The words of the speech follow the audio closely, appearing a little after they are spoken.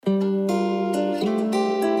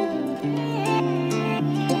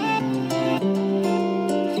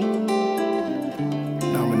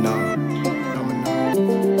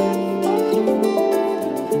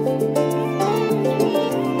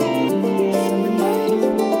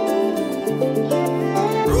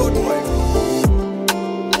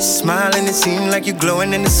smile and it seems like you're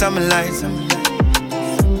glowing in the summer lights.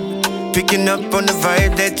 Picking up on the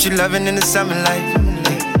vibe that you're loving in the summer light.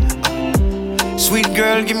 Sweet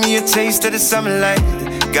girl, give me a taste of the summer light.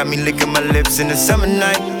 Got me licking my lips in the summer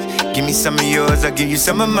night. Give me some of yours, I'll give you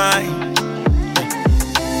some of mine.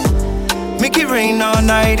 Make it rain all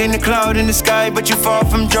night, ain't a cloud in the sky, but you far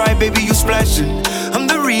from dry, baby, you splashing. I'm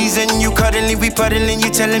the reason you cuddling, we puddling, you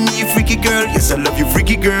telling me you freaky girl. Yes, I love you,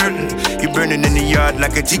 freaky girl. You burning in the yard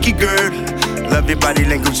like a tiki girl. Love your body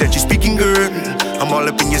language that you speaking, girl. I'm all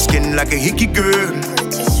up in your skin like a hickey girl.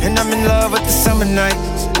 And I'm in love with the summer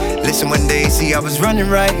nights. Listen, one day, see, I was running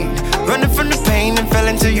right, running from the pain and fell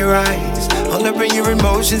into your eyes. All up in your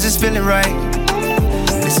emotions, it's feeling right.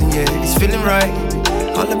 Listen, yeah, it's feeling right.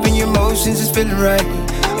 All up in your emotions, it's feeling right.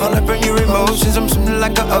 All up in your emotions, I'm swimming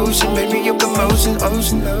like an ocean. Baby, your commotions,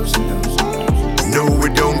 ocean, ocean, ocean. No, we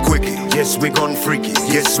don't quick it. Yes, we gon' freak it.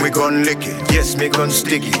 Yes, we gon' lick it. Yes, me gon'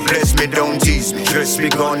 stick it. Bless me, don't tease me. Yes, me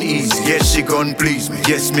gon' ease. Yes, she gon' please me.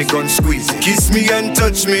 Yes, me gon' squeeze it. Kiss me and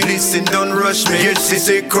touch me. Listen, don't rush me. Yes, she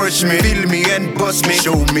say crush me. Feel me and bust me.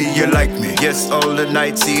 Show me you like me. Yes, all the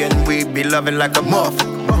night, see, and we be loving like a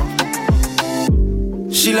motherfucker.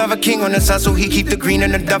 She love a king on the side, so he keep the green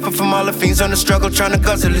and the duffer from all the fiends on the struggle, tryna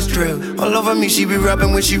guzzle his drill. All over me, she be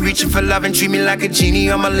rubbing when she reaching for love and treat me like a genie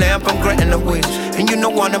on my lamp. I'm granting a wish, and you know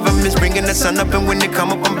one of them is bringing the sun up. And when they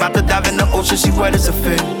come up, I'm about to dive in the ocean. She wet as a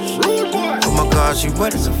fish. Oh my God, she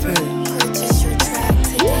wet as a fish.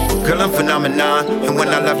 Girl, I'm phenomenon, and when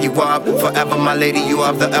I love you up, forever my lady, you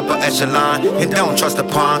are the upper echelon. And don't trust the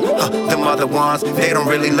pawn, them other ones, they don't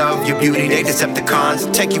really love your beauty, they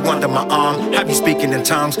Decepticons. Take you under my arm, have you speaking in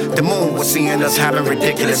tongues. The moon was seeing us having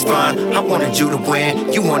ridiculous fun. I wanted you to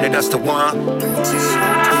win, you wanted us to win.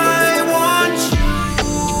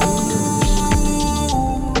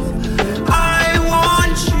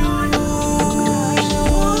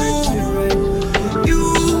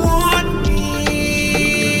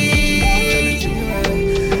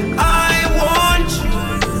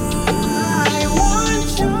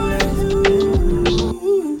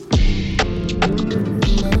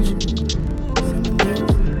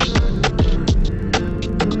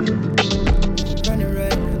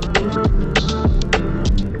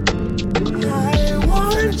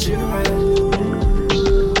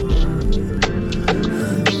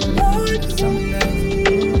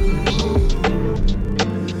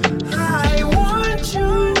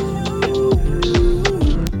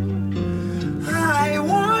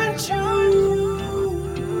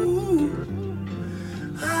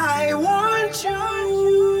 I want you.